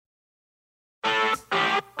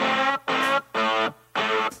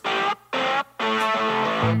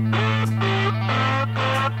Good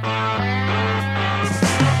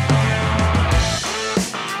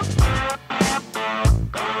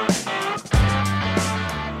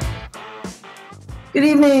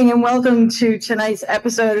evening and welcome to tonight's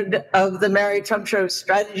episode of the Mary Trump Show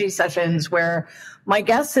Strategy Sessions, where my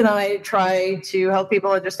guests and I try to help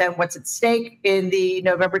people understand what's at stake in the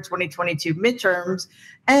November 2022 midterms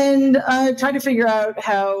and try to figure out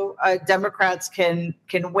how Democrats can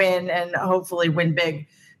win and hopefully win big.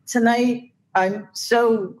 Tonight, I'm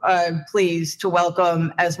so pleased to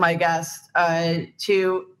welcome as my guest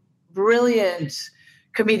two brilliant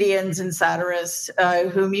comedians and satirists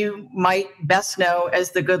whom you might best know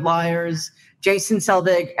as the Good Liars, Jason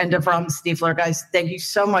Selvig and Avram Stiefler. Guys, thank you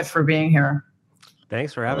so much for being here.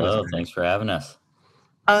 Thanks for having us. Thanks for having us.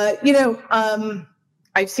 I've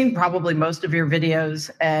seen probably most of your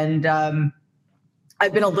videos, and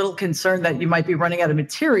I've been a little concerned that you might be running out of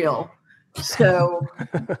material. So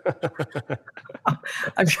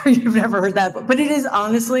I'm sure you've never heard that, but it is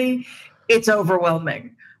honestly, it's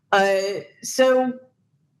overwhelming. So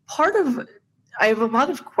I have a lot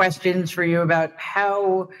of questions for you about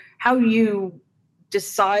how you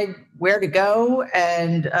decide where to go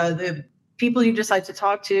and the people you decide to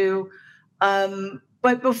talk to.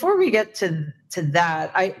 But before we get to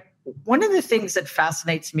that, one of the things that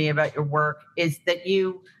fascinates me about your work is that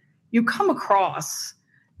you come across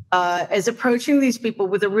as approaching these people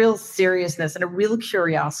with a real seriousness and a real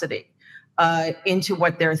curiosity into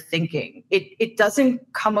what they're thinking. It doesn't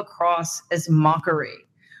come across as mockery,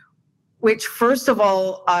 which, first of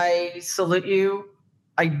all, I salute you.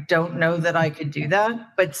 I don't know that I could do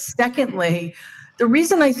that. But secondly, the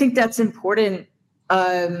reason I think that's important,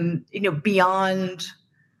 beyond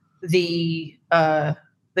the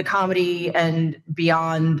comedy and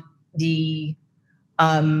beyond the,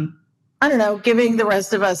 giving the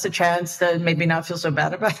rest of us a chance to maybe not feel so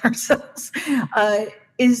bad about ourselves,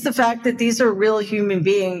 is the fact that these are real human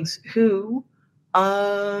beings who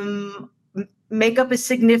make up a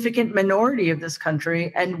significant minority of this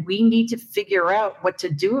country, and we need to figure out what to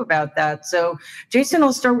do about that. So, Jason,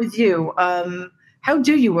 I'll start with you. How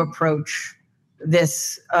do you approach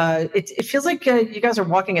this? It feels like you guys are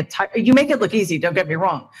walking a tight. You make it look easy, don't get me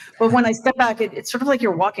wrong. But when I step back, it's sort of like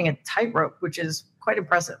you're walking a tightrope, which is quite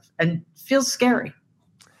impressive and feels scary.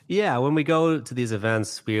 Yeah, when we go to these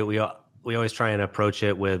events, we always try and approach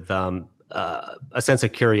it with a sense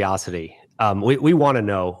of curiosity. We want to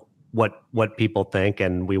know what people think,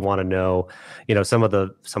 and we want to know, some of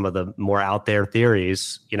the more out there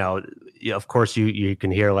theories. Of course, you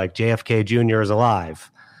can hear like JFK Jr. is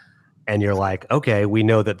alive, and you're like, okay, we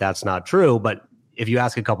know that that's not true. But if you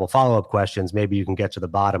ask a couple follow-up questions, maybe you can get to the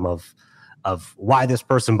bottom of why this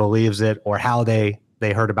person believes it or how they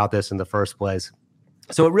heard about this in the first place.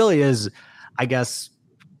 So it really is, I guess,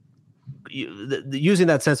 using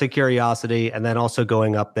that sense of curiosity, and then also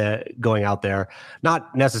going out there,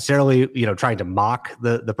 not necessarily, trying to mock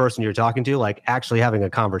the person you're talking to, like actually having a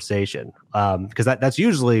conversation. Because that's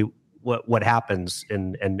usually what happens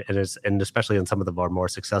and especially in some of the more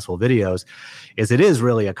successful videos, is it is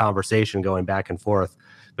really a conversation going back and forth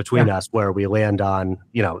between us, where we land on,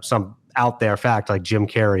 some out there fact like Jim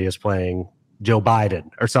Carrey is playing Joe Biden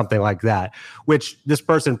or something like that, which this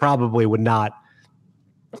person probably would not,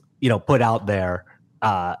 put out there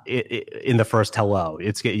in the first hello.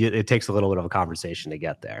 It takes a little bit of a conversation to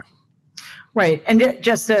get there. Right. And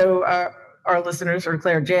just so our listeners are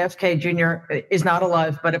clear, JFK Jr. is not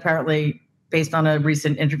alive, but apparently, based on a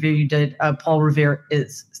recent interview you did, Paul Revere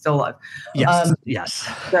is still alive. Yes. Yes.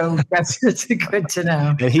 So that's good to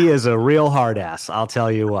know. And he is a real hard ass. I'll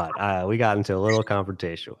tell you what. We got into a little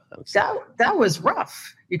confrontation with him. So. That was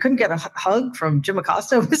rough. You couldn't get a hug from Jim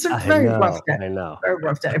Acosta. It was a very rough day. I know. Very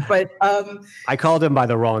rough day. But I called him by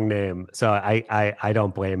the wrong name, so I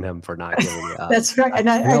don't blame him for not giving me. That's right. And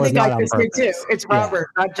I think I kissed you too. It's Robert,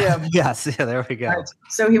 not Jim. Yes. Yeah. There we go. Right.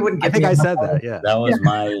 So he wouldn't. I think I said that. Yeah. That was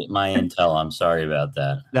my intel. I'm sorry about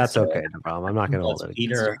that. That's okay. No problem. I'm not going to hold it.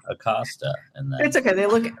 Peter Acosta. And it's okay. They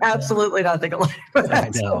look absolutely nothing alike. But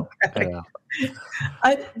that's okay.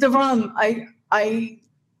 I know. Devon, I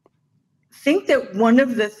think that one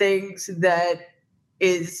of the things that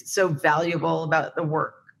is so valuable about the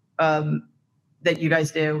work that you guys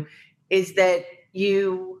do is that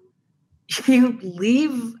you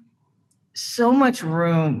leave so much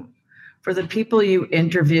room for the people you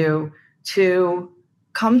interview to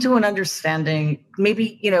come to an understanding,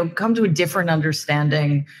 maybe, come to a different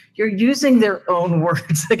understanding. You're using their own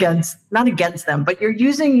words not against them, but you're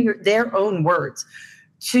using their own words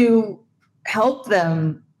to help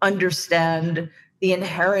them understand the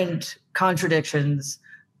inherent contradictions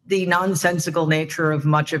the nonsensical nature of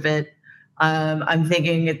much of it. I'm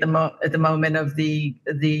thinking at the moment of the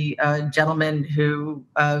gentleman who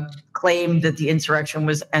claimed that the insurrection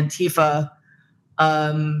was Antifa,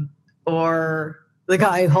 or the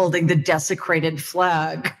guy holding the desecrated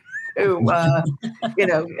flag, who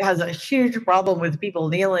has a huge problem with people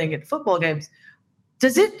kneeling at football games.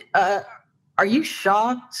 Does it? Are you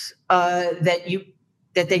shocked that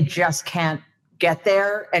they just can't get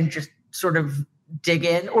there and just sort of dig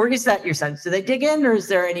in, or is that your sense? Do they dig in, or is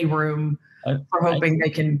there any room for hoping they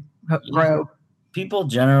can grow? People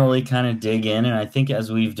generally kind of dig in, and I think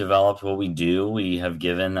as we've developed what we do, we have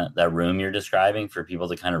given that room you're describing for people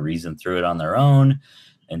to kind of reason through it on their own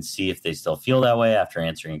and see if they still feel that way after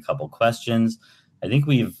answering a couple questions. I think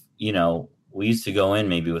we used to go in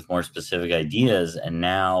maybe with more specific ideas, and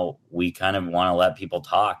now we kind of want to let people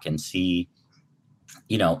talk and see,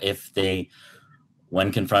 if they,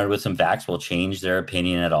 when confronted with some facts, will change their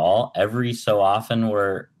opinion at all. Every so often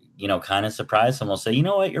we're, kind of surprised. Someone will say, you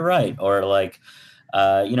know what, you're right. Or like,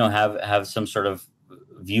 have some sort of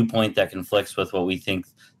viewpoint that conflicts with what we think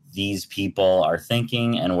these people are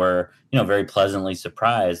thinking. And we're, very pleasantly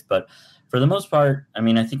surprised. But for the most part, I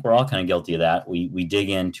mean, I think we're all kind of guilty of that. We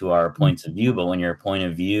dig into our points of view, but when your point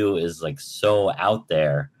of view is like so out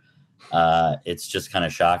there, it's just kind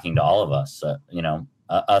of shocking to all of us,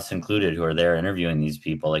 us included, who are there interviewing these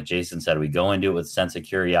people. Like Jason said, we go into it with a sense of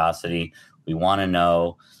curiosity. We want to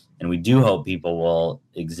know, and we do hope people will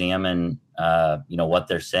examine, what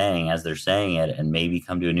they're saying as they're saying it, and maybe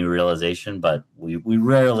come to a new realization. But we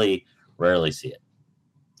rarely see it.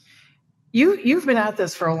 You've been at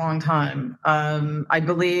this for a long time. I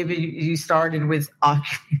believe you started with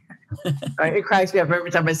it cracks me up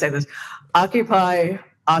every time I say this. Occupy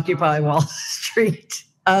Wall Street.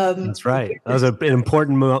 That's right. That was an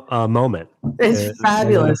important moment. It's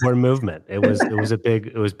fabulous. An important movement. It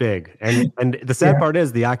was big. And the sad part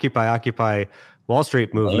is the Occupy Wall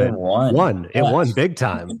Street movement won. It won big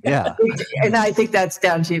time. Yeah. And I think that's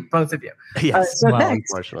down to both of you. Yes.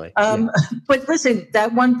 Thanks. Unfortunately. But listen,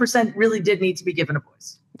 that 1% really did need to be given a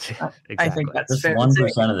voice. Exactly. I think that's just fair.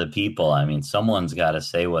 1% of the people. I mean, someone's got to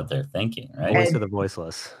say what they're thinking, right? Voice of the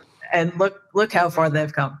voiceless. And look how far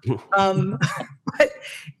they've come. But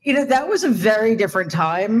that was a very different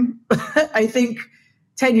time. I think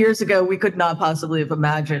 10 years ago we could not possibly have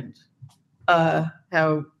imagined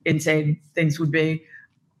how insane things would be.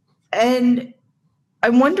 And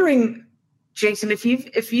I'm wondering, Jason, if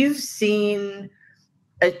you've seen,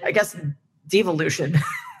 I guess, devolution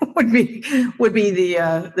would be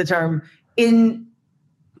the term in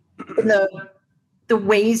the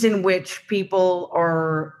ways in which people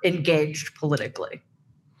are engaged politically.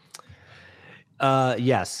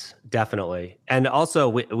 Yes, definitely. And also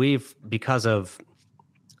we've, because of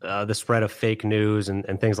the spread of fake news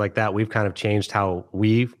and things like that, we've kind of changed how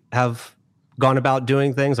we have gone about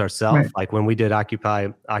doing things ourselves. Right. Like when we did Occupy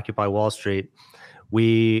Wall Street,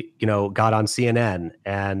 we, got on CNN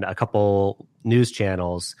and a couple news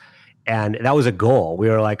channels, and that was a goal. We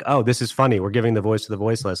were like, oh, this is funny. We're giving the voice to the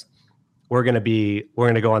voiceless. We're going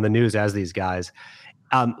to go on the news as these guys,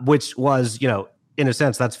 which was, in a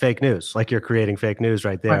sense, that's fake news. Like you're creating fake news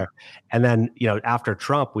right there. Right. And then, after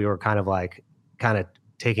Trump, we were kind of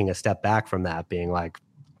taking a step back from that, being like,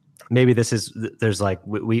 maybe there's like,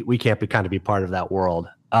 we can't be part of that world.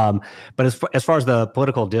 But as far as the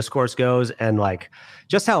political discourse goes, and like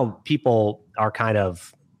just how people are kind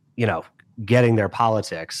of, getting their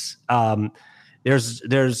politics,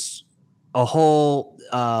 there's a whole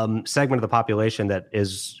segment of the population that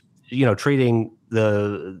is, treating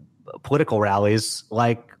the political rallies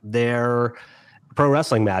like they're pro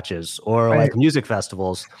wrestling matches or right. like music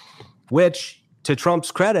festivals, which, to Trump's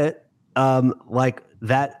credit, like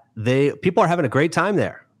that, people are having a great time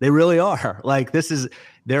there. They really are. Like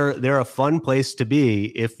they're a fun place to be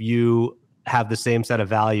if you have the same set of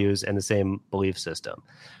values and the same belief system.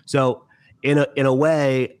 So in a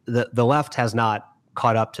way, the left has not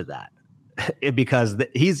caught up to that. Because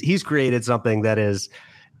he's created something that is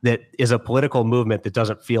a political movement that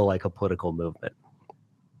doesn't feel like a political movement.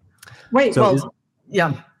 Wait, so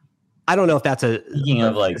yeah. I don't know if that's speaking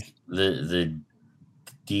of like the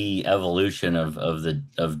de-evolution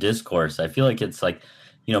of discourse. I feel like it's like,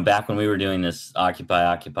 back when we were doing this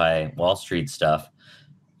Occupy Wall Street stuff,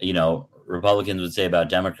 Republicans would say about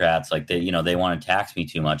Democrats, like they want to tax me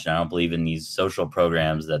too much, and I don't believe in these social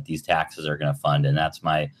programs that these taxes are going to fund, and that's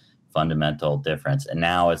my fundamental difference. And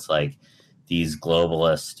now it's like these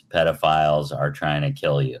globalist pedophiles are trying to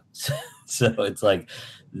kill you. So it's like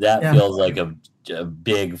that feels like a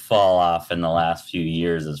big fall off in the last few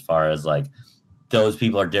years as far as like those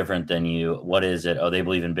people are different than you. What is it? Oh, they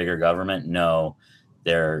believe in bigger government? No,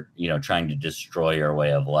 they're, trying to destroy your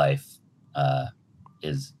way of life,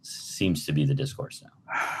 seems to be the discourse now.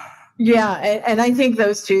 Yeah, and I think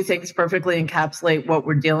those two things perfectly encapsulate what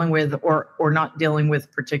we're dealing with or not dealing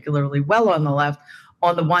with particularly well on the left.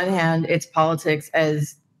 On the one hand, it's politics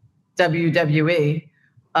as WWE.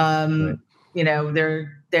 Right.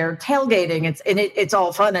 They're tailgating. It's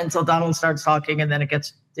all fun until Donald starts talking, and then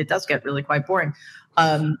it does get really quite boring.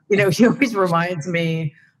 He always reminds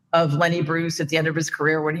me of Lenny Bruce at the end of his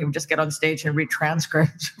career when he would just get on stage and read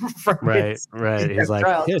transcripts from right. He's like,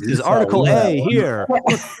 "This is Article A here. Look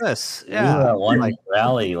at this." Yeah, one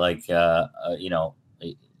rally,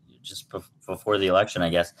 just before the election, I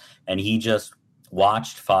guess, and he just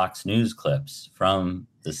watched Fox News clips from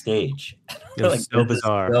the stage. It was so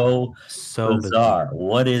bizarre. So bizarre.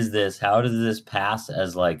 What is this? How does this pass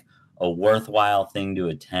as like a worthwhile thing to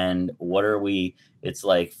attend? What are we? It's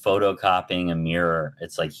like photocopying a mirror.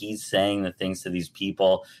 It's like he's saying the things to these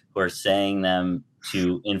people who are saying them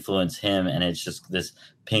to influence him. And it's just this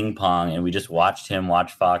ping pong. And we just watched him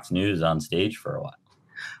watch Fox News on stage for a while.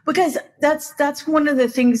 Because that's one of the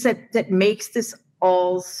things that makes this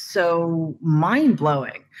all so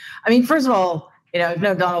mind-blowing. I mean, first of all, I've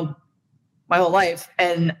known Donald my whole life,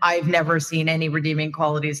 and I've never seen any redeeming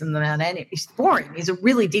qualities in the man. He's boring. He's a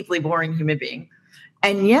really deeply boring human being.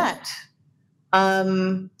 And yet,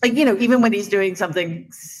 even when he's doing something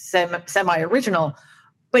semi-original,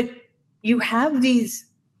 but you have these,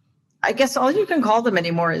 I guess all you can call them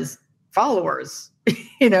anymore is followers.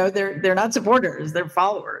 They're not supporters, they're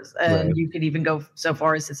followers. And right. You could even go so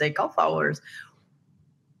far as to say cult followers.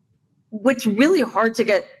 What's really hard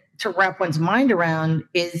to wrap one's mind around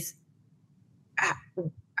is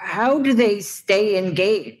how do they stay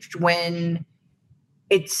engaged when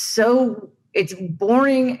it's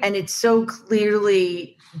boring and it's so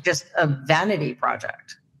clearly just a vanity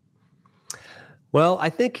project? Well, I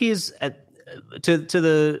think he's to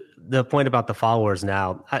the point about the followers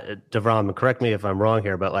now. Devram, correct me if I'm wrong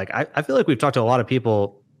here, but I feel like we've talked to a lot of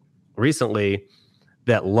people recently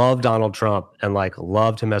that love Donald Trump and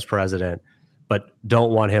loved him as president, but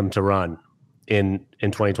don't want him to run in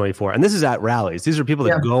 2024. And this is at rallies. These are people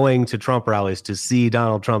that are going to Trump rallies to see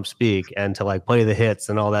Donald Trump speak and to play the hits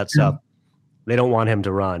and all that stuff. They don't want him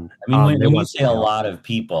to run. I mean, when you say a lot of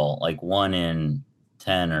people, 1 in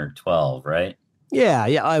 10 or 12, right? Yeah,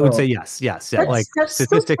 I would say yes. Yeah, that's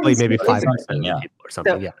statistically maybe 5% of people or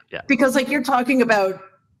something. Yeah. Because you're talking about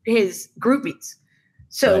his groupies.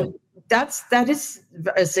 So right. that is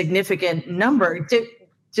a significant number.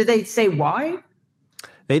 Do they say why?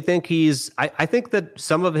 They think I think that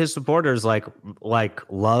some of his supporters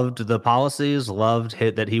loved the policies, loved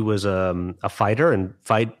that he was a fighter and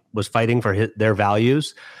was fighting for their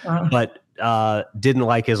values, but didn't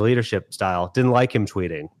like his leadership style, didn't like him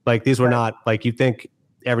tweeting. These were not you think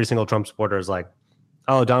every single Trump supporter is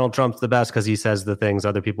oh, Donald Trump's the best because he says the things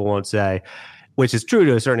other people won't say, which is true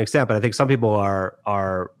to a certain extent. But I think some people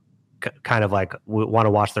are kind of want to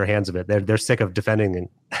wash their hands of it. They're sick of defending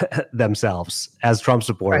themselves as Trump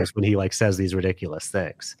supporters when he says these ridiculous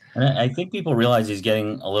things. And I think people realize he's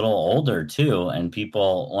getting a little older too. And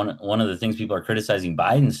one of the things people are criticizing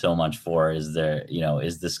Biden so much for is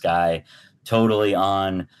is this guy totally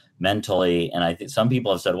on mentally. And I think some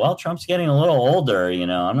people have said, well, Trump's getting a little older,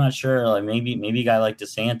 I'm not sure, maybe a guy like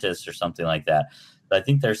DeSantis or something like that. But I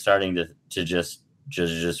think they're starting to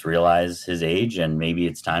just realize his age, and maybe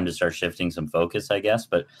it's time to start shifting some focus, I guess.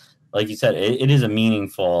 But like you said, it is a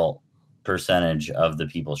meaningful percentage of the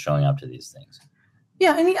people showing up to these things.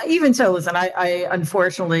 Yeah, and even so, listen, I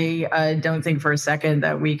unfortunately don't think for a second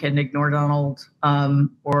that we can ignore Donald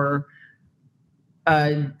or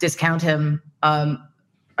discount him.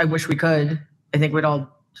 I wish we could. I think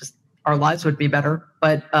our lives would be better,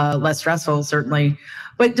 but less stressful, certainly.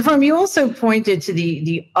 But Devram, you also pointed to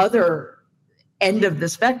the other end of the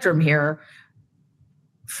spectrum here.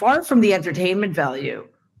 Far from the entertainment value,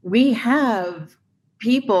 we have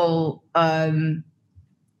people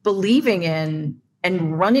believing in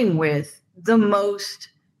and running with the most,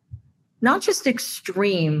 not just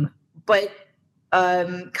extreme, but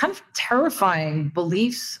kind of terrifying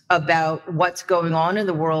beliefs about what's going on in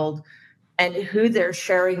the world and who they're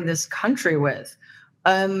sharing this country with.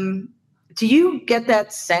 Do you get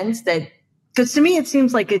that sense that, because to me it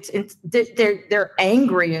seems like they're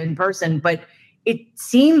angry in person, but it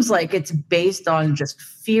seems like it's based on just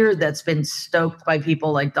fear that's been stoked by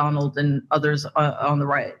people like Donald and others on the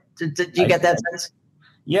right. Did you get that sense?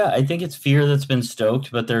 Yeah, I think it's fear that's been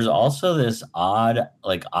stoked, but there's also this odd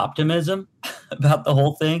optimism about the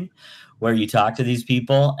whole thing where you talk to these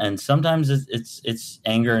people, and sometimes it's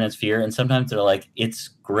anger and it's fear, and sometimes they're like, it's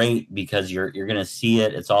great because you're going to see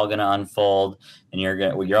it, it's all going to unfold, and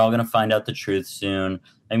you're all going to find out the truth soon.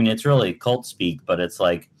 I mean, it's really cult speak, but it's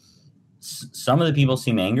like some of the people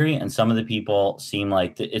seem angry, and some of the people seem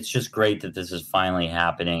like it's just great that this is finally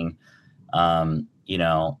happening. You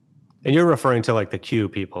know, and you're referring to like the Q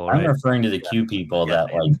people, right? I'm referring to the Q people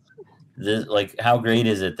that like. Like, how great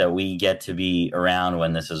is it that we get to be around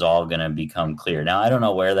when this is all going to become clear? Now, I don't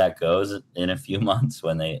know where that goes in a few months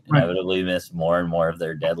when they inevitably miss more and more of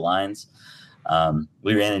their deadlines.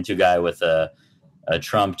 We ran into a guy with a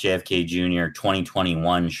Trump JFK Jr.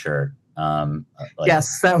 2021 shirt.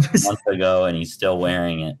 Yes, that was a month ago, and he's still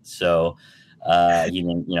wearing it. So he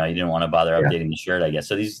didn't want to bother updating the shirt, I guess.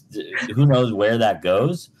 So who knows where that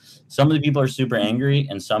goes? Some of the people are super angry,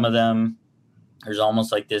 and some of them, there's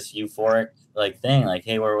almost like this euphoric like thing, like,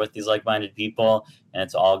 hey, we're with these like-minded people and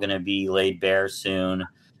it's all going to be laid bare soon.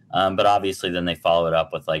 But obviously then they follow it up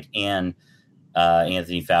with like, and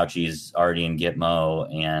Anthony Fauci's already in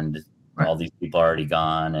Gitmo, and all these people are already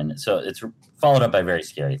gone. And so it's followed up by very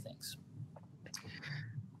scary things.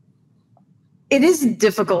 It is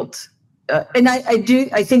difficult. And I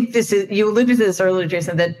think you alluded to this earlier,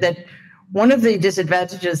 Jason, that one of the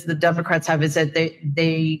disadvantages the Democrats have is that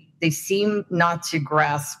they seem not to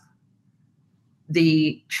grasp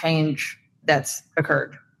the change that's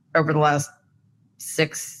occurred over the last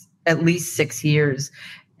at least 6 years.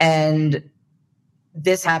 And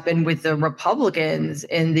this happened with the Republicans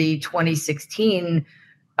in the 2016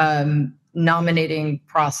 nominating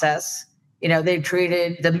process. You know, they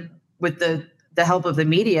treated them with the help of the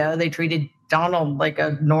media, they treated Donald like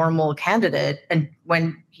a normal candidate. And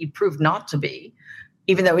when he proved not to be,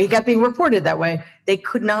 even though he kept being reported that way, they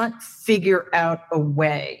could not figure out a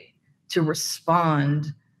way to respond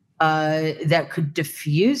that could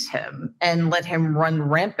diffuse him and let him run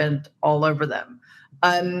rampant all over them.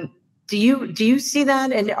 Do you see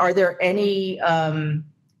that? And are there any, do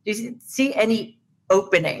you see any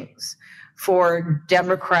openings for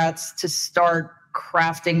Democrats to start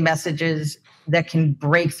crafting messages that can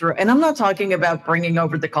break through? And I'm not talking about bringing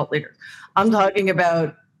over the cult leaders. I'm talking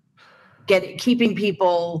about keeping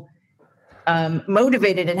people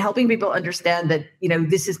motivated and helping people understand that, you know,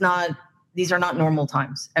 these are not normal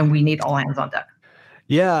times, and we need all hands on deck.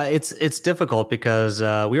 Yeah, it's difficult because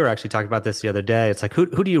we were actually talking about this the other day. It's like,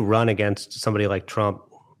 who do you run against somebody like Trump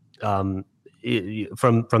from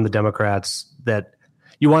the Democrats, that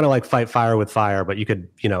you want to like fight fire with fire, but you could,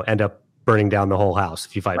 you know, end up burning down the whole house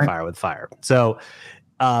if you fight fire with fire. So,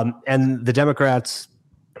 and the Democrats,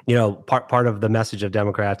 you know, part of the message of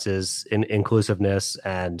Democrats is inclusiveness,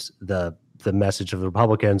 and the message of the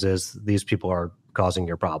Republicans is these people are causing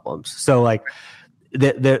your problems. So like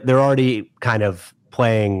they're already kind of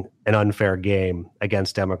playing an unfair game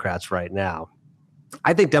against Democrats right now.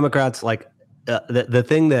 I think Democrats, like the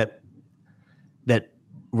thing that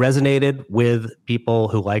resonated with people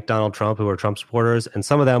who like Donald Trump, who were Trump supporters, and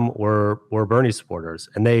some of them were Bernie supporters,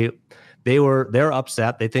 and they're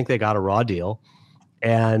upset. They think they got a raw deal,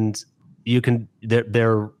 and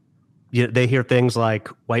they hear things like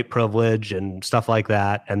white privilege and stuff like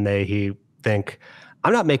that, and they think,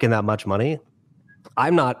 I'm not making that much money.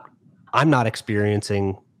 I'm not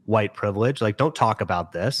experiencing white privilege. Like, don't talk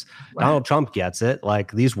about this. Right. Donald Trump gets it.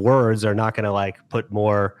 Like, these words are not going to like put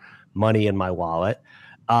more money in my wallet.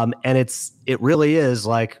 And it really is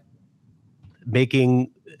like taking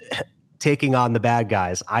on the bad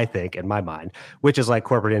guys, I think, in my mind, which is like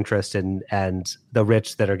corporate interest and the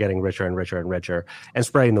rich that are getting richer and richer and richer, and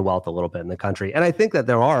spreading the wealth a little bit in the country. And I think that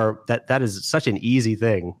that is such an easy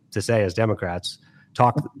thing to say as Democrats.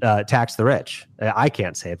 Tax the rich. I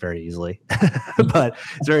can't say it very easily, but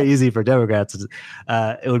it's very easy for Democrats.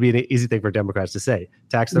 It would be an easy thing for Democrats to say,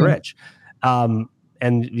 tax the rich. And,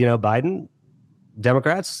 you know, Biden,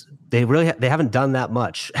 Democrats, they haven't done that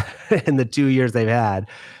much in the 2 years they've had.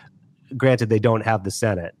 Granted, they don't have the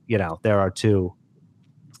Senate. You know, there are two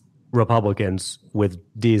Republicans with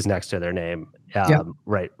D's next to their name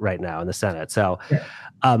right now in the Senate. So,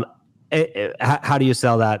 how do you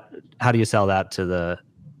sell that? How do you sell that to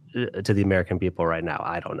the American people right now?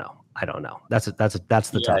 I don't know. That's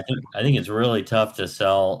the tough. I think it's really tough to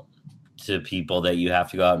sell to people that you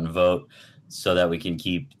have to go out and vote so that we can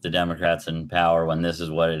keep the Democrats in power when this is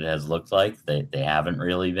what it has looked like. They haven't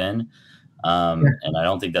really been. And I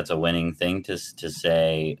don't think that's a winning thing to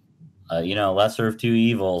say, lesser of two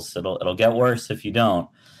evils. It'll get worse if you don't.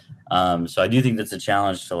 So I do think that's a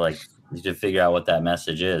challenge to figure out what that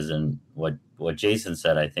message is. And what Jason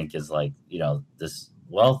said, I think, is like, this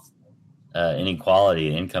wealth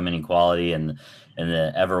inequality, income inequality, and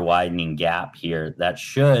the ever widening gap here that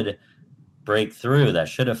should break through, that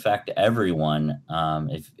should affect everyone.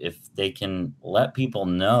 If they can let people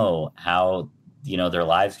know how, their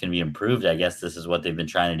lives can be improved. I guess this is what they've been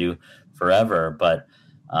trying to do forever, but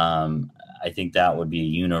I think that would be a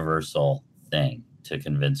universal thing to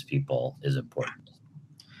convince people is important.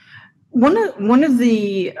 One of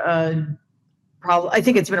the problem, I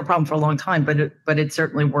think it's been a problem for a long time, but it's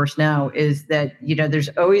certainly worse now, is that there's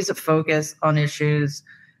always a focus on issues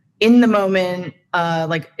in the moment,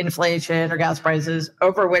 like inflation or gas prices,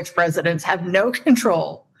 over which presidents have no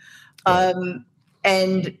control,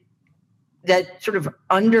 and that sort of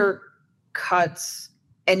undercuts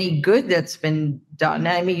any good that's been done.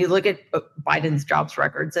 I mean, you look at Biden's jobs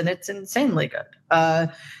records, and it's insanely good.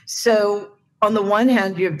 So on the one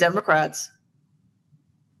hand, you have Democrats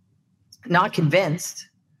not convinced,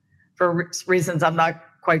 for reasons I'm not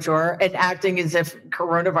quite sure, and acting as if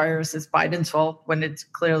coronavirus is Biden's fault when it's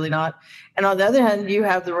clearly not. And on the other hand, you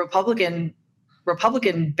have the Republican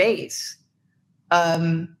base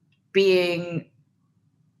being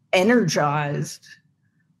energized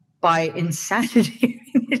by insanity.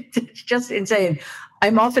 It's just insane.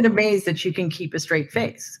 I'm often amazed that you can keep a straight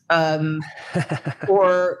face,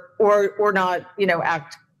 or not,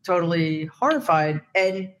 act totally horrified.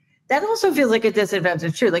 And that also feels like a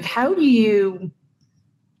disadvantage too. Like, how do you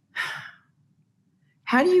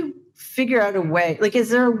figure out a way? Like, is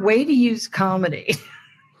there a way to use comedy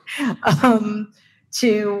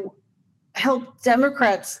to help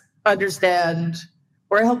Democrats understand,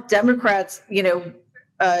 or help Democrats,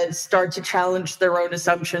 start to challenge their own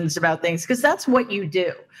assumptions about things? Because that's what you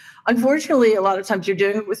do. Unfortunately, a lot of times you're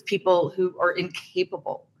doing it with people who are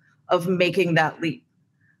incapable of making that leap.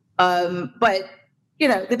 But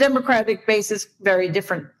the Democratic base is very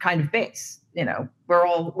different kind of base.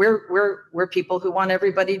 We're people who want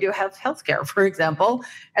everybody to have health care, for example,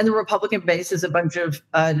 and the Republican base is a bunch of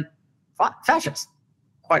fascists,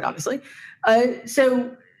 quite honestly.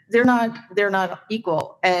 So they're not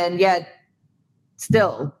equal, and yet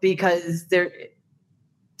still, because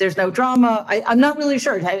there's no drama. I'm not really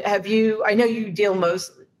sure. Have you? I know you deal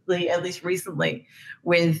mostly, at least recently,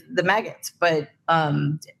 with the maggots, but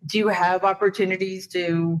do you have opportunities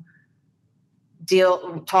to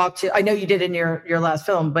talk to? I know you did in your last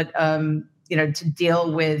film, but to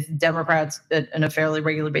deal with Democrats on a fairly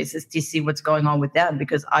regular basis to see what's going on with them,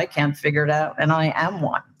 because I can't figure it out, and I am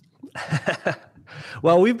one.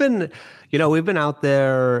 Well, we've been out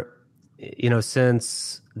there,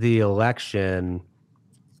 since the election.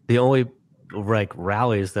 The only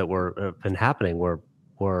rallies that been happening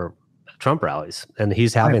were Trump rallies, and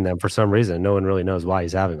he's having them for some reason. No one really knows why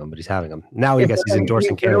he's having them, but he's having them. Now I guess he's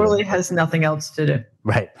endorsing Canada. He really has nothing else to do.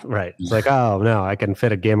 Right. It's like, oh no, I can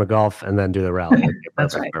fit a game of golf and then do the rally. Okay,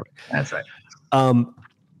 That's right. That's right.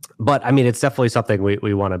 But I mean, it's definitely something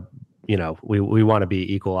we want to, we want to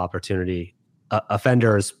be equal opportunity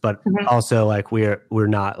offenders, but also we're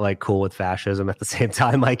not like cool with fascism at the same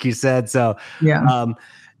time, like you said. So yeah.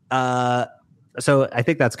 So I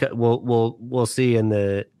think that's we'll see in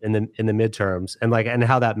the midterms, and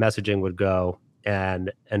how that messaging would go, and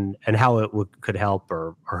how it could help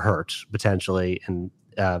or hurt potentially, and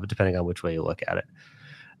depending on which way you look at it.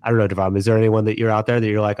 I don't know, Devon, is there anyone that you're out there that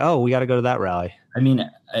you're like, oh, we got to go to that rally? I mean,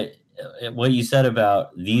 what you said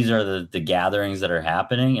about these are the gatherings that are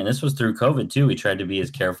happening, and this was through COVID too. We tried to be as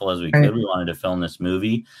careful as we could. We wanted to film this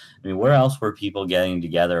movie. I mean, where else were people getting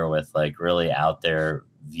together with really out there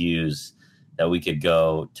views that we could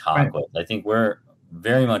go talk with? I think we're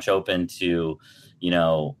very much open to,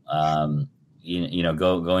 going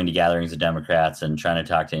to gatherings of Democrats and trying to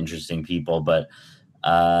talk to interesting people. But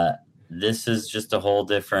this is just a whole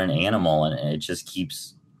different animal, and it just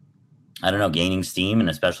keeps, gaining steam, and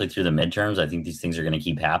especially through the midterms. I think these things are going to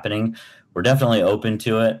keep happening. We're definitely open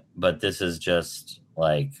to it, but this is just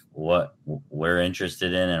what we're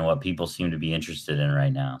interested in and what people seem to be interested in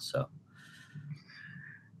right now. So.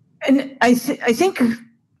 And I think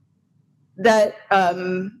that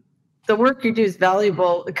the work you do is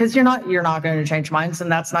valuable, because you're not going to change minds,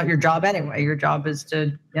 and that's not your job anyway. Your job is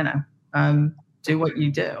to do what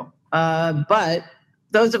you do. But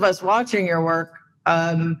those of us watching your work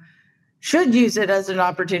should use it as an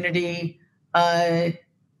opportunity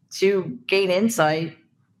to gain insight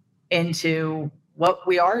into what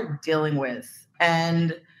we are dealing with,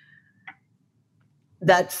 and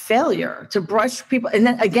that failure to brush people. And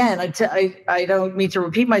then again, I don't mean to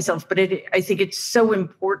repeat myself, but I think it's so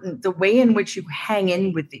important, the way in which you hang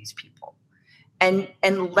in with these people and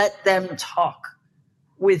let them talk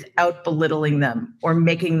without belittling them or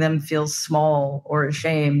making them feel small or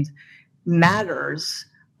ashamed matters.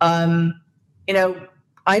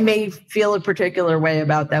 I may feel a particular way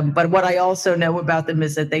about them, but what I also know about them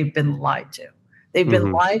is that they've been lied to. They've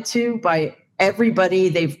been lied to by everybody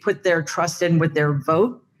they've put their trust in with their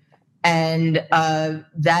vote. And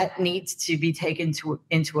that needs to be taken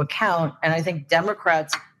into account. And I think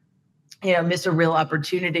Democrats, miss a real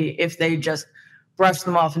opportunity if they just brush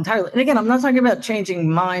them off entirely. And again, I'm not talking about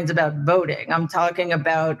changing minds about voting. I'm talking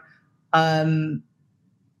about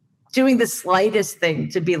doing the slightest thing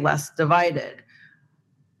to be less divided.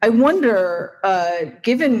 I wonder,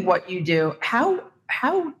 given what you do, how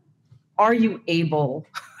are you able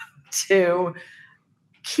to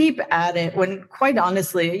keep at it when, quite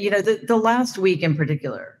honestly, the last week in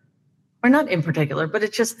particular, or not in particular, but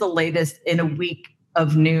it's just the latest in a week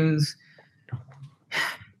of news.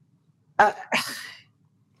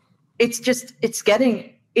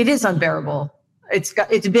 It is unbearable.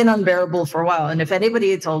 It's been unbearable for a while. And if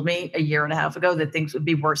anybody had told me a year and a half ago that things would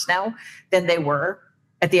be worse now than they were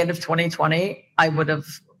at the end of 2020, I would have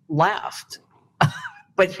laughed.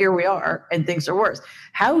 But here we are, and things are worse.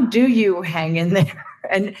 How do you hang in there?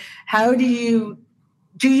 And how do you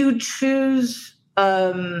choose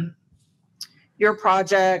your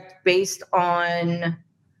project based on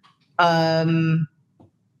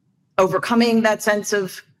overcoming that sense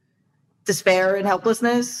of despair and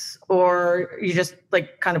helplessness, or you just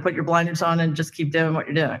kind of put your blinders on and just keep doing what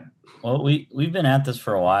you're doing? Well, we've been at this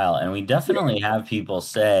for a while, and we definitely have people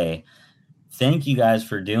say, thank you guys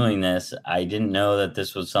for doing this. I didn't know that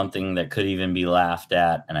this was something that could even be laughed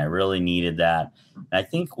at, and I really needed that. And I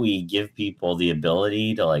think we give people the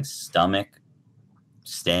ability to stomach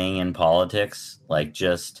staying in politics,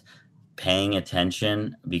 just paying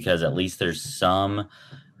attention, because at least there's some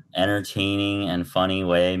entertaining and funny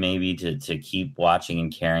way maybe to keep watching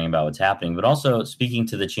and caring about what's happening. But also, speaking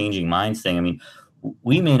to the changing minds thing, I mean,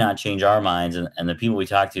 we may not change our minds, and the people we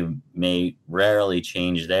talk to may rarely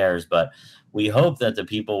change theirs, but we hope that the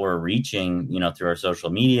people we're reaching, through our social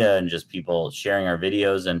media and just people sharing our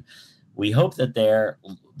videos, and we hope that they're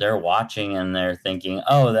watching and they're thinking,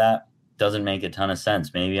 oh, that doesn't make a ton of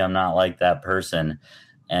sense. Maybe I'm not like that person.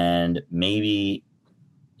 And maybe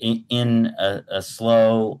in a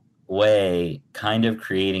slow way, kind of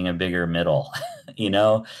creating a bigger middle.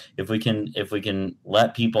 If we can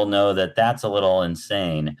let people know that that's a little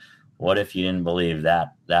insane. What if you didn't believe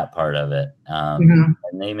that part of it? And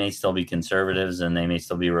they may still be conservatives, and they may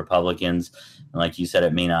still be Republicans. And like you said,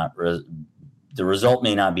 it may not. The result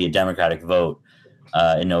may not be a Democratic vote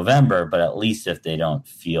in November, but at least if they don't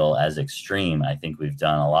feel as extreme, I think we've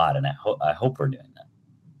done a lot, and I hope we're doing that.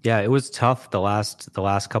 Yeah, it was tough the last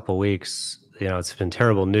couple of weeks. It's been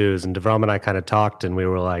terrible news, and DeVrom and I kind of talked, and we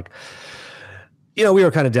were like, we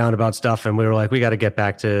were kind of down about stuff, and we were like, we got to get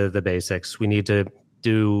back to the basics. We need to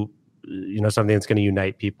do something that's going to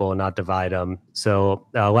unite people and not divide them. So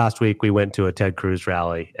last week we went to a Ted Cruz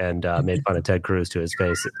rally and made fun of Ted Cruz to his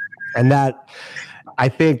face, and that, I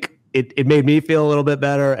think, it made me feel a little bit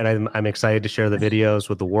better, and I'm excited to share the videos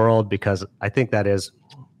with the world, because I think that is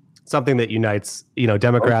something that unites,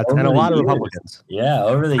 Democrats and a lot of Republicans. Yeah,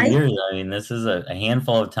 over the years, I mean, this is a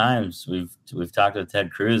handful of times we've talked with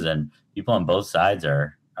Ted Cruz, and people on both sides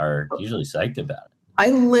are usually psyched about it.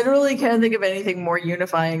 I literally can't think of anything more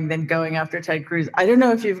unifying than going after Ted Cruz. I don't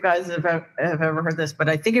know if you guys have ever heard this, but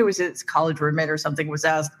I think it was his college roommate or something was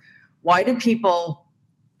asked, why do people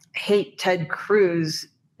hate Ted Cruz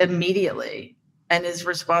immediately? And his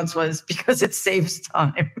response was, because it saves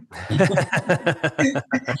time.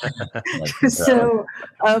 So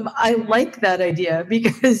I like that idea,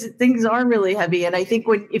 because things are really heavy. And I think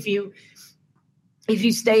if you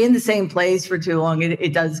stay in the same place for too long,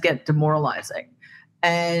 it does get demoralizing.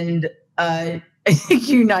 And I think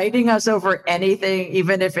uniting us over anything,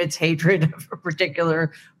 even if it's hatred of a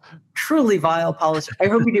particular truly vile policy. I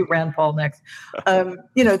hope we do Rand Paul next.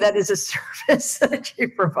 That is a service that you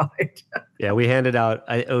provide. Yeah, we handed out,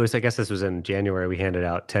 I guess this was in January, we handed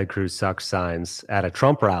out Ted Cruz sucks signs at a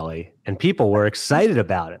Trump rally, and people were excited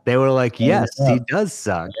about it. They were like, yes, he does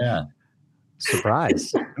suck. Yeah.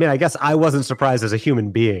 Surprise. I mean, I guess I wasn't surprised as a human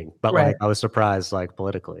being, but I was surprised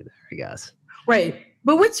politically there, I guess. Right.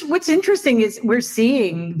 But what's interesting is we're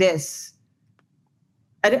seeing this.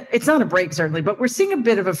 It's not a break, certainly, but we're seeing a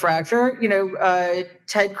bit of a fracture.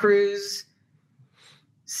 Ted Cruz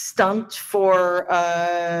stumped for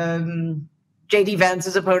J.D.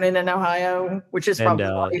 Vance's opponent in Ohio, which is probably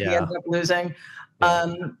why he ended up losing.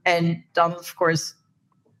 And Donald, of course,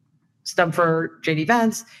 stumped for J.D.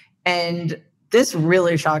 Vance. And this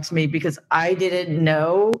really shocks me, because I didn't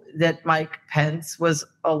know that Mike Pence was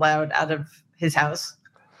allowed out of his house,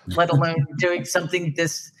 let alone doing something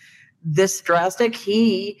this drastic.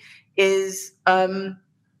 He is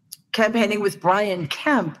campaigning with Brian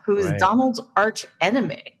Kemp, who is Right. Donald's arch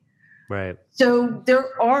enemy. Right. So there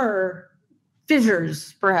are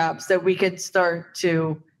fissures, perhaps, that we could start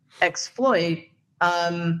to exploit.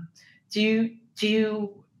 Do you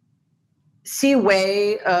see a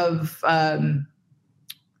way of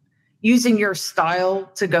using your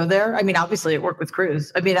style to go there? I mean, obviously it worked with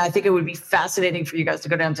Cruz. I mean, I think it would be fascinating for you guys to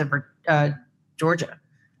go down to Georgia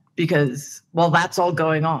because, well, that's all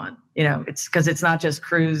going on. You know, it's because it's not just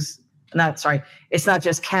Cruz. It's not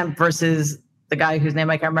just Kemp versus the guy whose name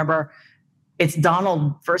I can't remember. It's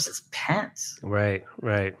Donald versus Pence. Right.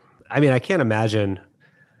 I mean, I can't imagine.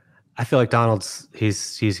 I feel like Donald's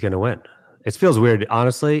he's going to win. It feels weird,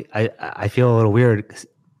 honestly. I feel a little weird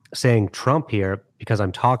saying Trump here because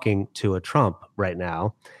I'm talking to a Trump right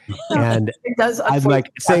now, and it does. I'm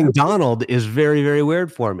like saying Donald is very, very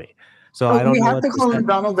weird for me. So I don't. We know have to call him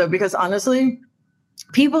Donald though, because honestly,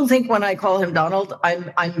 people think when I call him Donald,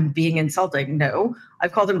 I'm being insulting. No,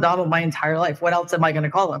 I've called him Donald my entire life. What else am I going to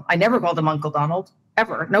call him? I never called him Uncle Donald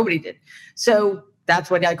ever. Nobody did. So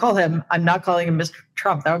that's what I call him. I'm not calling him Mr.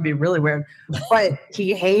 Trump. That would be really weird. But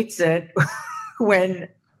he hates it when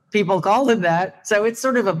people call him that. So it's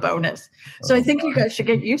sort of a bonus. So I think you guys should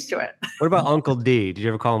get used to it. What about Uncle D? Did you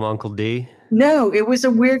ever call him Uncle D? No, it was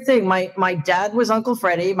a weird thing. My dad was Uncle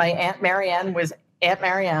Freddie. My Aunt Marianne was Aunt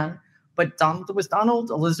Marianne. But Donald was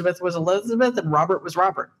Donald, Elizabeth was Elizabeth, and Robert was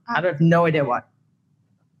Robert. I have no idea why. I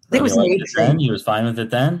think it was an age thing. He was fine with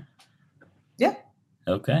it then? Yeah.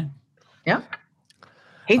 Okay. Yeah.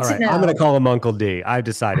 Hates All right, it now. I'm going to call him Uncle D. I've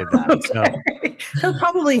decided that. Okay. He'll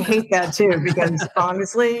probably hate that too, because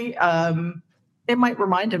honestly, it might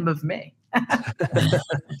remind him of me,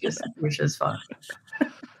 which is fun.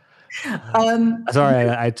 Sorry,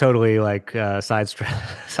 I totally sidestepped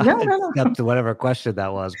No. to whatever question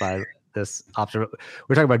that was by this option.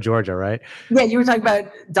 We're talking about Georgia, right? Yeah, you were talking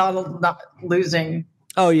about Donald not losing.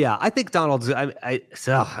 Oh yeah, I think Donald's. I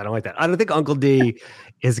don't like that. I don't think Uncle D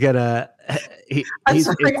is gonna. I'm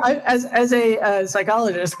sorry. As a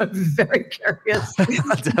psychologist, I'm very curious.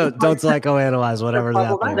 don't psychoanalyze whatever's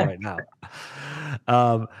happening right now.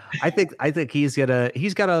 I think he's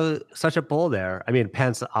got such a pull there. I mean,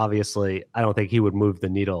 Pence, obviously, I don't think he would move the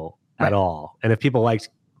needle at all. And if people liked,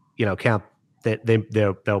 Kemp,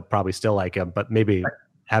 they'll probably still like him, but maybe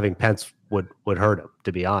having Pence would hurt him,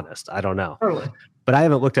 to be honest. I don't know. Totally. But I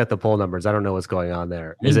haven't looked at the poll numbers. I don't know what's going on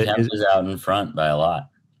there. Kemp is out in front by a lot.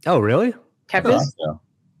 Oh, really? Kemp is? So.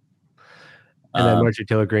 And then Marjorie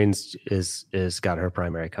Taylor Greene is got her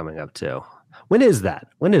primary coming up too. When is that?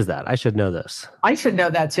 I should know this. I should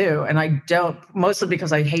know that too, and I don't. Mostly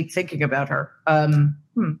because I hate thinking about her.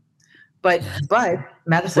 But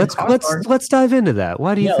Madison. Let's dive into that.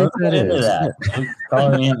 Why do you think that is? That.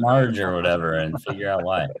 Call her Aunt Marge or whatever, and figure out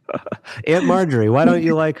why. Aunt Marjorie, why don't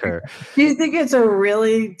you like her? Do you think it's a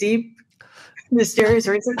really deep, mysterious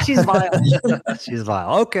reason? She's vile. She's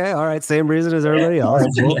vile. Okay, all right. Same reason as everybody else.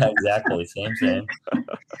 Yeah, exactly. Same.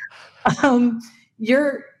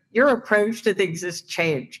 Your approach to things has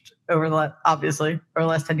changed over the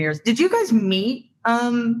last 10 years. Did you guys meet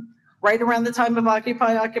right around the time of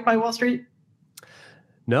Occupy Wall Street?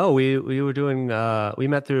 No, we were doing we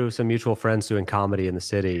met through some mutual friends doing comedy in the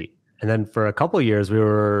city, and then for a couple of years we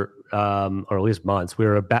were or at least months we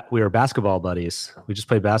were basketball buddies. We just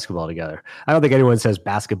played basketball together. I don't think anyone says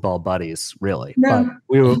basketball buddies really, but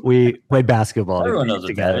we played basketball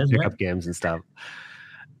together, pick up games and stuff.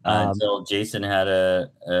 Until Jason had a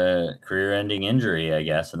career-ending injury, I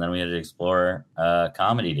guess, and then we had to explore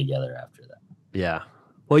comedy together after that. Yeah.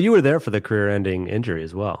 Well, you were there for the career-ending injury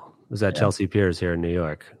as well. It was at Chelsea Piers here in New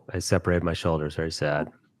York. I separated my shoulders. Very sad.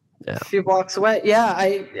 Yeah. A few blocks away. Yeah,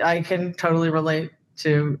 I can totally relate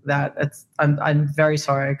to that. I'm very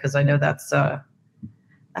sorry because I know that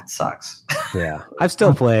sucks. Yeah, I've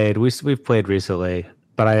still played. We've played recently,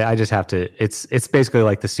 but I just have to. It's basically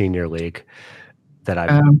like the senior league. That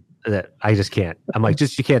I just can't. I'm like,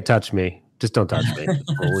 you can't touch me. Just don't touch me.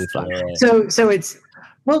 We'll be fine. So it's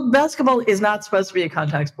basketball is not supposed to be a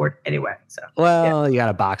contact sport anyway. So you got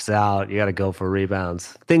to box out. You got to go for rebounds.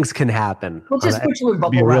 Things can happen. We'll just put you in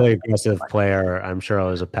bubble be a wrap. really aggressive player. I'm sure I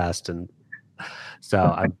was a pest, and so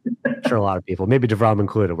I'm sure a lot of people, maybe DeVrom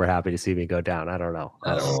included, were happy to see me go down. I don't know.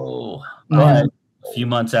 But a few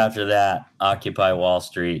months after that, Occupy Wall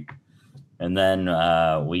Street. And then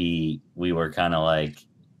we were kind of like,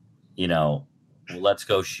 let's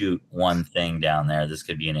go shoot one thing down there. This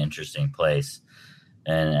could be an interesting place.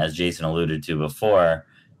 And as Jason alluded to before,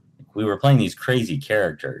 we were playing these crazy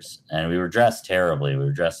characters, and we were dressed terribly. We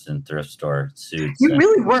were dressed in thrift store suits. You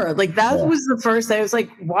really were. Like, that was the first. I was like,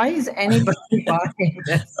 why is anybody buying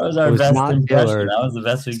this? That was our best impression. That was the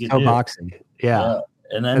best we could do. Boxing. Yeah.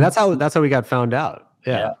 And that's how we got found out.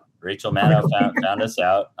 Yeah. Rachel Maddow found us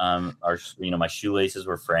out. My shoelaces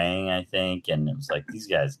were fraying, I think, and it was like, these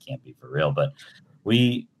guys can't be for real. But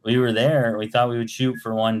we were there. We thought we would shoot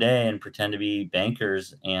for one day and pretend to be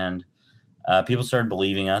bankers, and people started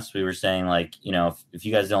believing us. We were saying, like, if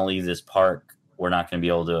you guys don't leave this park, we're not going to be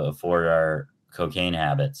able to afford our cocaine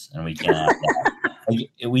habits, and we can't have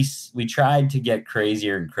that. We tried to get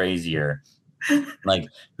crazier and crazier. Like,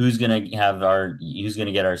 who's gonna get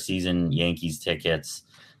our season Yankees tickets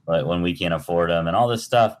when we can't afford them, and all this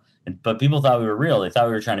stuff. But people thought we were real. They thought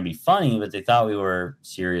we were trying to be funny, but they thought we were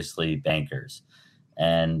seriously bankers.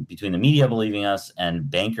 And between the media believing us and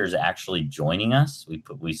bankers actually joining us, we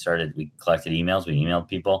collected emails, we emailed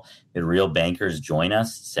people. We had real bankers join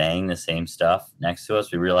us saying the same stuff next to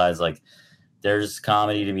us. We realized, like, there's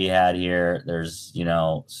comedy to be had here. There's,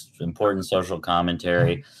 important social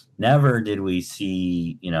commentary. Never did we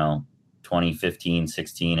see, 2015,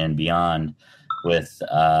 16 and beyond with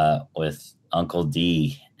Uncle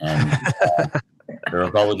D and the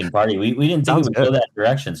Republican Party. We didn't think it would go that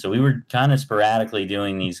direction. So we were kind of sporadically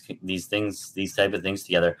doing these things, these type of things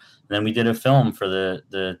together. And then we did a film for the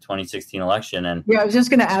 2016 election. And I was just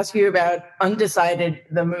going to ask you about Undecided,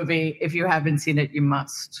 the movie. If you haven't seen it, you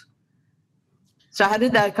must. So how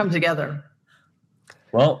did that come together?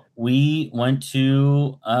 Well, we went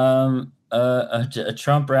to a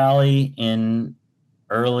Trump rally in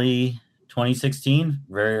early 2016,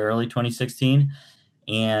 very early 2016.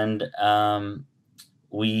 And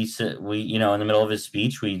we in the middle of his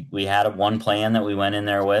speech, we had one plan that we went in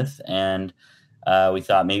there with, and we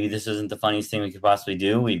thought maybe this isn't the funniest thing we could possibly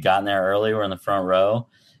do. We'd gotten there early, we're in the front row,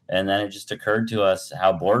 and then it just occurred to us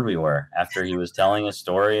how bored we were after he was telling a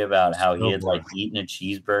story about how he had eaten a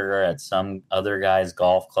cheeseburger at some other guy's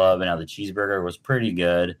golf club, and how the cheeseburger was pretty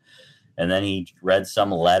good. And then he read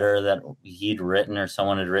some letter that he'd written or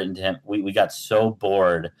someone had written to him. We got so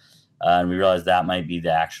bored. And we realized that might be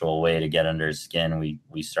the actual way to get under his skin.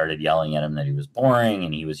 We started yelling at him that he was boring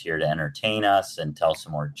and he was here to entertain us and tell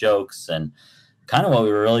some more jokes, and kind of what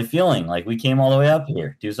we were really feeling. Like, we came all the way up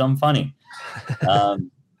here, do something funny.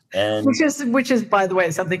 And which is, by the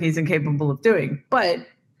way, something he's incapable of doing. But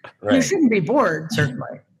you shouldn't be bored,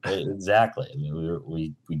 certainly. Exactly. I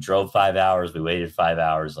mean, we drove 5 hours. We waited 5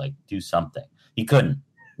 hours. Like, do something. He couldn't.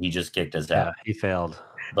 He just kicked us out. He failed.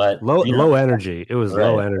 But low energy. It was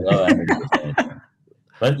low energy.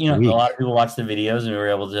 But a lot of people watched the videos, and we were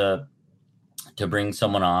able to bring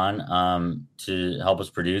someone on to help us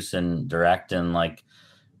produce and direct, and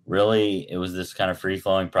really it was this kind of free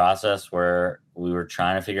flowing process where we were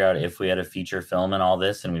trying to figure out if we had a feature film and all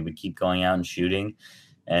this, and we would keep going out and shooting,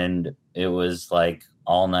 and it was like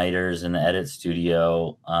all-nighters in the edit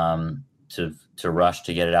studio to rush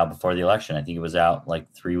to get it out before the election. I think it was out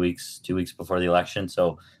 2 weeks before the election.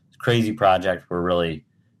 So it's a crazy project. We're really,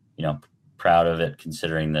 proud of it,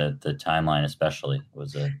 considering the timeline, especially. It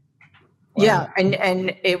was and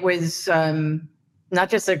it was not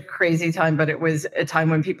just a crazy time, but it was a time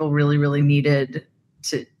when people really, really needed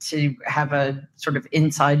to have a sort of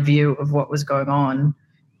inside view of what was going on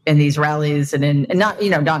in these rallies, and not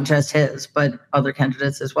just his, but other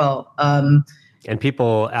candidates as well. And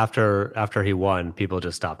people, after he won, people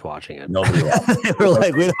just stopped watching it. Nobody watched. They were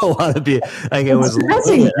like, we don't want to be like, it was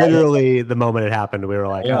literally the moment it happened. We were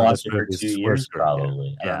like, oh, this movie's for 2 years,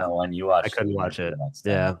 probably. Yeah. I don't know when you watched. I couldn't watch it.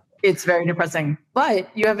 Yeah, it's very depressing. But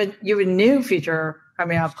you have a new feature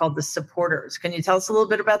coming up called The Supporters. Can you tell us a little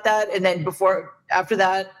bit about that? And then before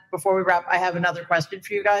we wrap, I have another question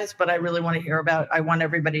for you guys. But I really want to hear about. I want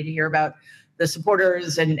everybody to hear about The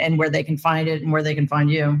Supporters and where they can find it and where they can find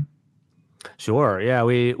you. Sure. Yeah,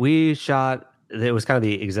 we shot. It was kind of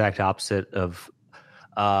the exact opposite of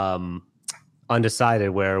Undecided,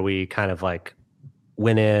 where we kind of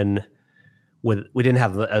went in with, we didn't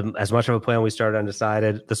have as much of a plan. We started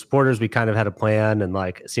Undecided. The Supporters, we kind of had a plan, and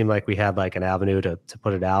it seemed like we had an avenue to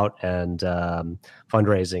put it out, and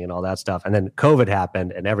fundraising and all that stuff. And then COVID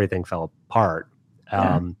happened and everything fell apart.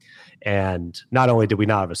 And not only did we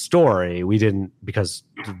not have a story, we didn't, because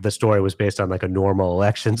the story was based on a normal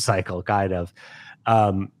election cycle, kind of.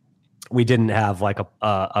 We didn't have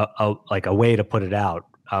a way to put it out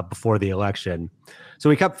before the election. So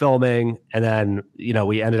we kept filming, and then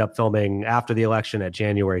we ended up filming after the election at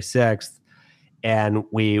January 6th, and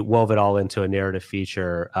we wove it all into a narrative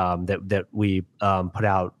feature that we put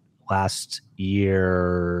out last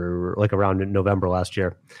year, like around November last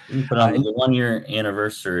year. But on the 1 year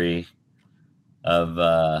anniversary of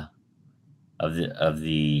the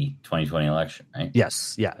 2020 election, right?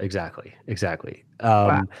 Yes. Yeah, exactly.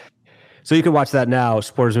 Wow. So you can watch that now,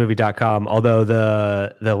 supportersmovie.com, although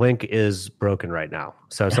the link is broken right now.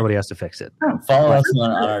 So somebody has to fix it. Follow us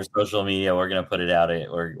on our social media. We're going to put it out.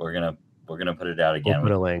 We're going to put it out again. We'll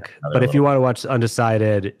put a link. But if you want to watch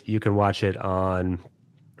Undecided, you can watch it on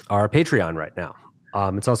our Patreon right now.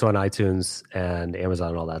 It's also on iTunes and Amazon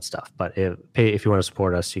and all that stuff. But if you want to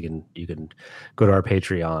support us, you can go to our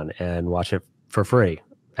Patreon and watch it for free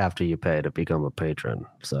after you pay to become a patron.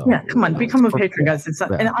 So yeah, come on, become a patron, guys. It's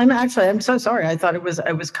not, yeah. and I'm so sorry. I thought it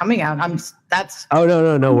was coming out. Oh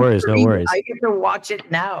no worries. I get to watch it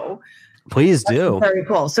now. Please do. That's very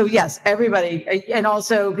cool. So yes, everybody, and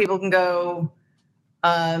also people can go.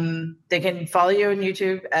 They can follow you on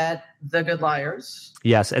YouTube at The Good Liars.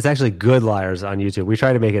 Yes, it's actually Good Liars on YouTube. We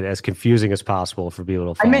try to make it as confusing as possible for people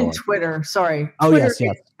to follow. I meant Twitter. Sorry. Oh, Twitter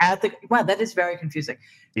yes. Wow, that is very confusing.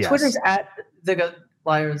 Yes. Twitter's at The Good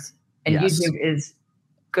Liars, and Yes. YouTube is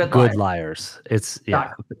Good Liars. It's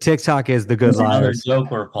TikTok is The Good Another Liars. joke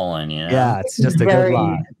we're pulling, you know? Yeah, it's just a good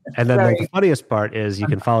lie. And then the funniest part is you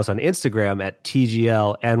can follow us on Instagram at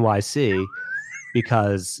TGLNYC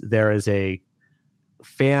because there is a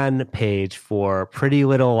fan page for Pretty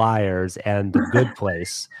Little Liars and The Good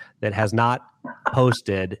Place that has not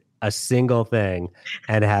posted a single thing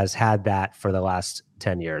and has had that for the last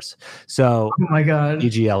 10 years. So Oh my God.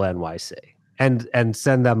 TGLNYC. And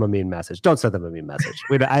send them a mean message. Don't send them a mean message.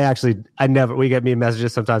 We get mean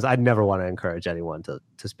messages sometimes. I never want to encourage anyone to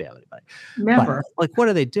spam anybody. Never. But, like, what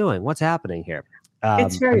are they doing? What's happening here?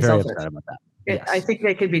 It's very I'm very selfish. upset about that. Yes. I think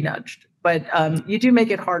they could be nudged, but you do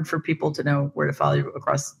make it hard for people to know where to follow you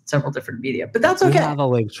across several different media. But that's okay. We have a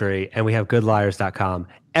link tree and we have goodliars.com.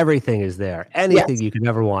 Everything is there. Anything you could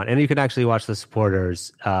ever want. And you can actually watch the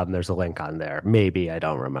supporters. There's a link on there. Maybe. I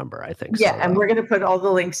don't remember. I think so. Yeah, and we're going to put all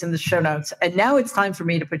the links in the show notes. And now it's time for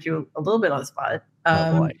me to put you a little bit on the spot.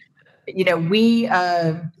 Oh boy. You know, we,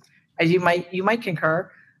 as you might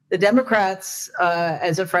concur, the Democrats,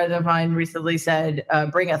 as a friend of mine recently said,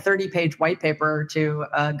 bring a 30-page white paper to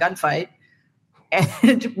a gunfight,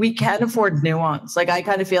 and we can't afford nuance. Like, I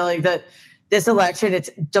kind of feel like that this election, it's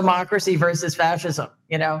democracy versus fascism.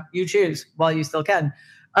 You know, you choose while you still can.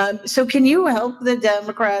 So can you help the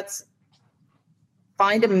Democrats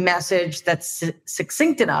find a message that's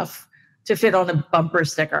succinct enough to fit on a bumper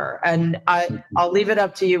sticker? And I'll leave it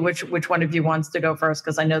up to you which one of you wants to go first,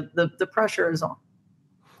 because I know the pressure is on.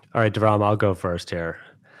 All right, Devram, I'll go first here.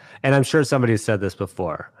 And I'm sure somebody said this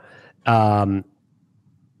before. Trump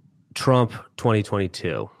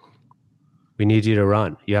 2022. We need you to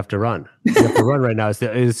run. You have to run. You have to run right now. It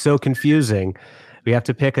is so confusing. We have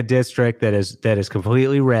to pick a district that is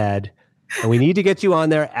completely red, and we need to get you on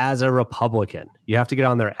there as a Republican. You have to get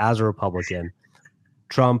on there as a Republican.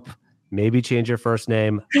 Trump, maybe change your first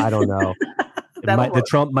name. I don't know. The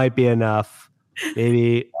Trump might be enough.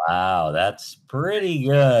 Maybe. Wow, that's pretty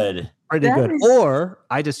good. Or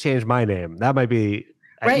I just changed my name. That might be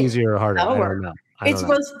easier or harder. I don't know. It's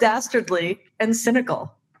both dastardly and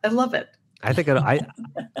cynical. I love it. I think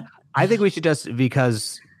I think we should just,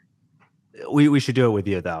 because we should do it with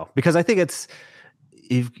you though, because I think it's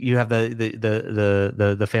you have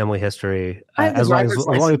the family history. As long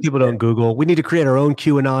as people don't Google, we need to create our own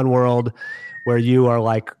QAnon world where you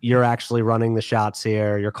are you're actually running the shots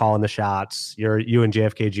here. You're calling the shots. You and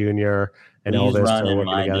JFK Jr. and Elvis run are in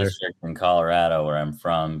working my together. district in Colorado, where I'm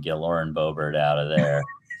from. Get Lauren Boebert out of there.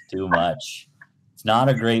 Too much. It's not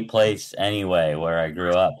a great place anyway, where I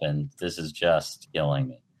grew up, and this is just killing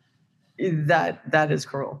me. That is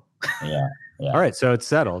cruel. Yeah. All right, so it's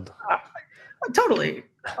settled. Totally.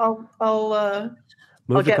 I'll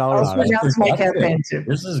move to Colorado. I'll switch out my campaign too.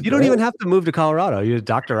 This is You don't even have to move to Colorado.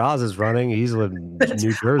 Dr. Oz is running. He's in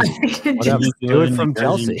New Jersey. Whatever. Do it from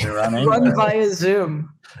Chelsea. Run via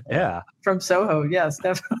Zoom. Yeah. From Soho. Yes,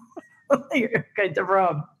 definitely. Okay,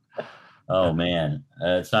 DeRob. Oh man,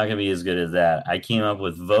 it's not gonna be as good as that. I came up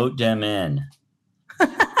with vote them in.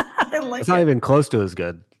 I like it's not even close to as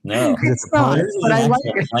good. No, it's not. But I like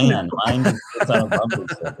it. Plan. Mine sits on a bumper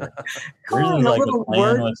sticker. Yours is like a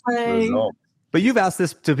plan with results. But you've asked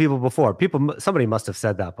this to people before. Somebody must have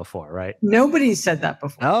said that before, right? Nobody said that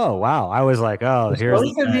before. Oh wow! I was like, oh, here's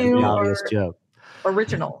the obvious joke.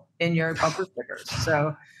 Original in your bumper stickers.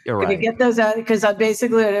 So you're right. If you get those out, because I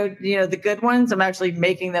basically, the good ones, I'm actually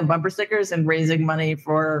making them bumper stickers and raising money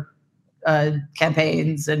for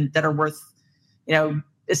campaigns and that are worth,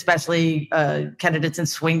 especially candidates in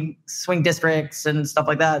swing districts and stuff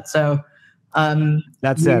like that. So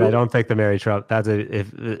That said, I don't think the Mary Trump. It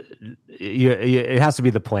has to be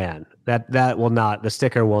the plan. That will not. The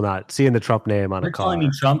sticker will not. Seeing the Trump name on a car. Telling me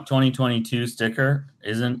Trump 2022 sticker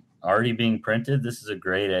isn't already being printed. This is a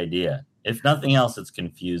great idea. If nothing else, it's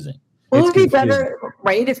confusing. Well, it would be better,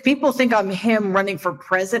 right? If people think I'm him running for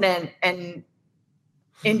president and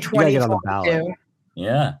in 2022,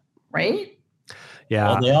 yeah, right? Yeah,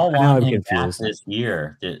 well, they all want him back this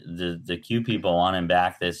year. The Q people want him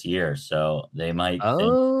back this year, so they might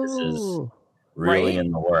think this is really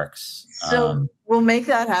in the works. So we'll make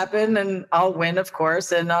that happen, and I'll win, of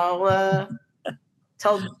course, and I'll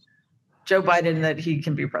tell Joe Biden that he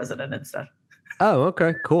can be president instead. Oh,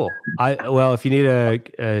 okay, cool. Well, if you need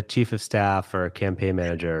a chief of staff or a campaign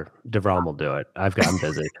manager, DeVrom will do it. I'm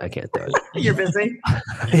busy. I can't do it. You're busy?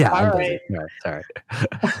 Yeah, I'm busy. No, sorry.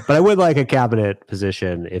 But I would like a cabinet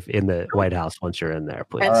position if in the White House once you're in there,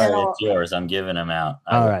 please. All right, it's yours. I'm giving them out.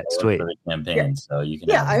 All right, sweet. For the campaign, so you can.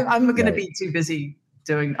 Yeah, I'm going to be too busy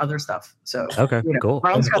doing other stuff. So okay, cool.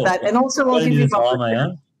 Brown's got that, and also I'll give you all my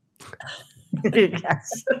own.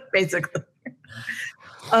 Yes, basically.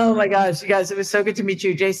 Oh my gosh, you guys, it was so good to meet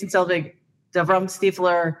you. Jason Selvig, DeVrom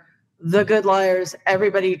Stiefler, The Good Liars.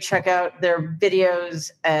 Everybody check out their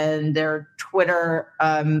videos and their Twitter.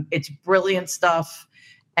 It's brilliant stuff.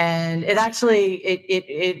 And it actually,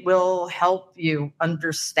 it will help you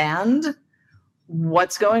understand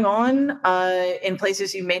what's going on in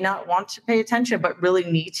places you may not want to pay attention, but really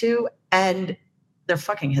need to. And they're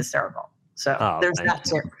fucking hysterical. So there's that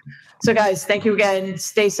too. So guys, thank you again.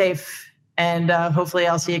 Stay safe. And hopefully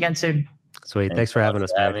I'll see you again soon. Sweet. Thanks for having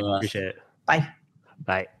us. Appreciate it. Bye.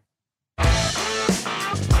 Bye.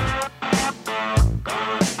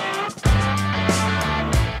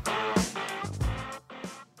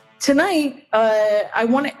 Tonight, I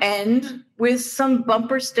want to end with some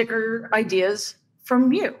bumper sticker ideas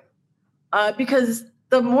from you. Because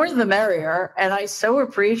the more the merrier. And I so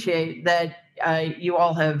appreciate that you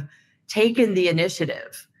all have taken the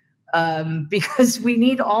initiative. Because we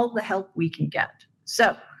need all the help we can get.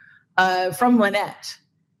 So, from Lynette,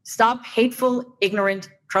 stop hateful, ignorant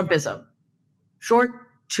Trumpism. Short,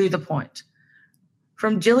 to the point.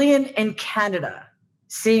 From Jillian in Canada,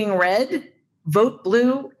 seeing red, vote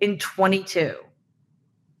blue in 22.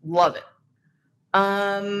 Love it.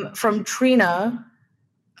 From Trina,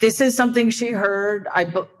 this is something she heard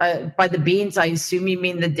by the Beans. I assume you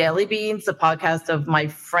mean the Daily Beans, the podcast of my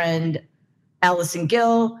friend Allison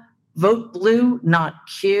Gill. Vote blue, not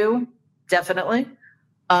Q, definitely.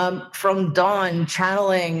 From Dawn,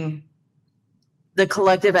 channeling the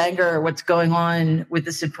collective anger, what's going on with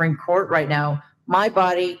the Supreme Court right now. My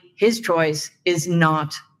body, his choice is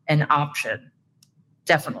not an option.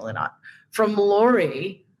 Definitely not. From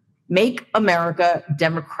Lori, make America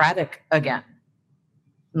democratic again.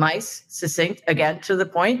 Nice, succinct, again, to the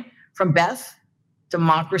point. From Beth,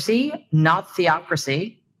 democracy, not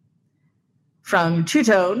theocracy. From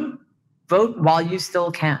Two-Tone, vote while you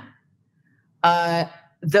still can.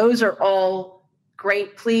 Those are all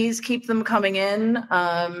great. Please keep them coming in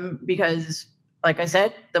because, like I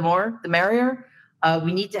said, the more, the merrier.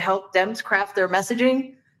 We need to help Dems craft their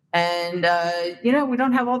messaging. And, we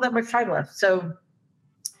don't have all that much time left. So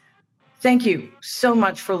thank you so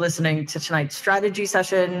much for listening to tonight's strategy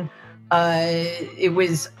session. It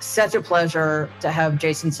was such a pleasure to have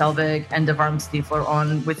Jason Selvig and DeVrom Stiefler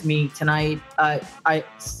on with me tonight.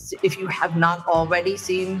 If you have not already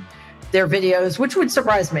seen their videos, which would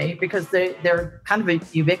surprise me because they're kind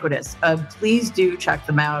of ubiquitous, please do check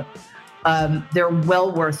them out. They're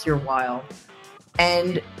well worth your while.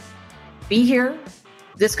 And be here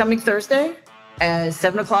this coming Thursday at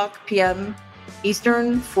 7:00 p.m.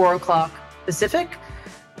 Eastern, 4:00 Pacific.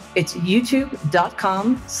 It's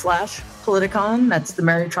youtube.com/Politicon. That's the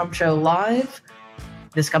Mary Trump Show live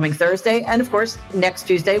this coming Thursday. And of course, next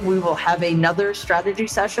Tuesday, we will have another strategy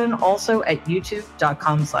session also at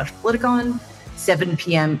youtube.com/Politicon, 7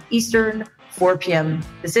 p.m. Eastern, 4 p.m.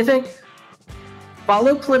 Pacific.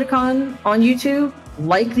 Follow Politicon on YouTube,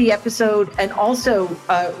 like the episode, and also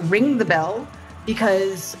ring the bell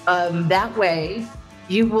because that way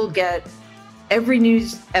you will get every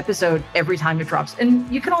news episode every time it drops. And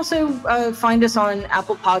you can also find us on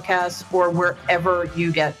Apple Podcasts or wherever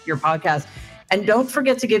you get your podcasts. And don't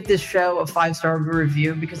forget to give this show a 5-star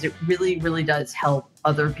review because it really, really does help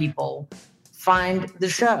other people find the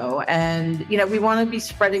show. And, we want to be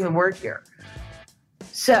spreading the word here.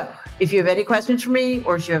 So if you have any questions for me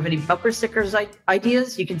or if you have any bumper stickers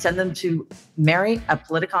ideas, you can send them to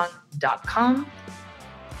mary@politicon.com.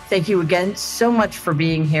 Thank you again so much for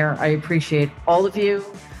being here. I appreciate all of you.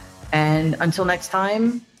 And until next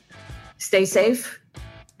time, stay safe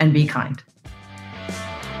and be kind.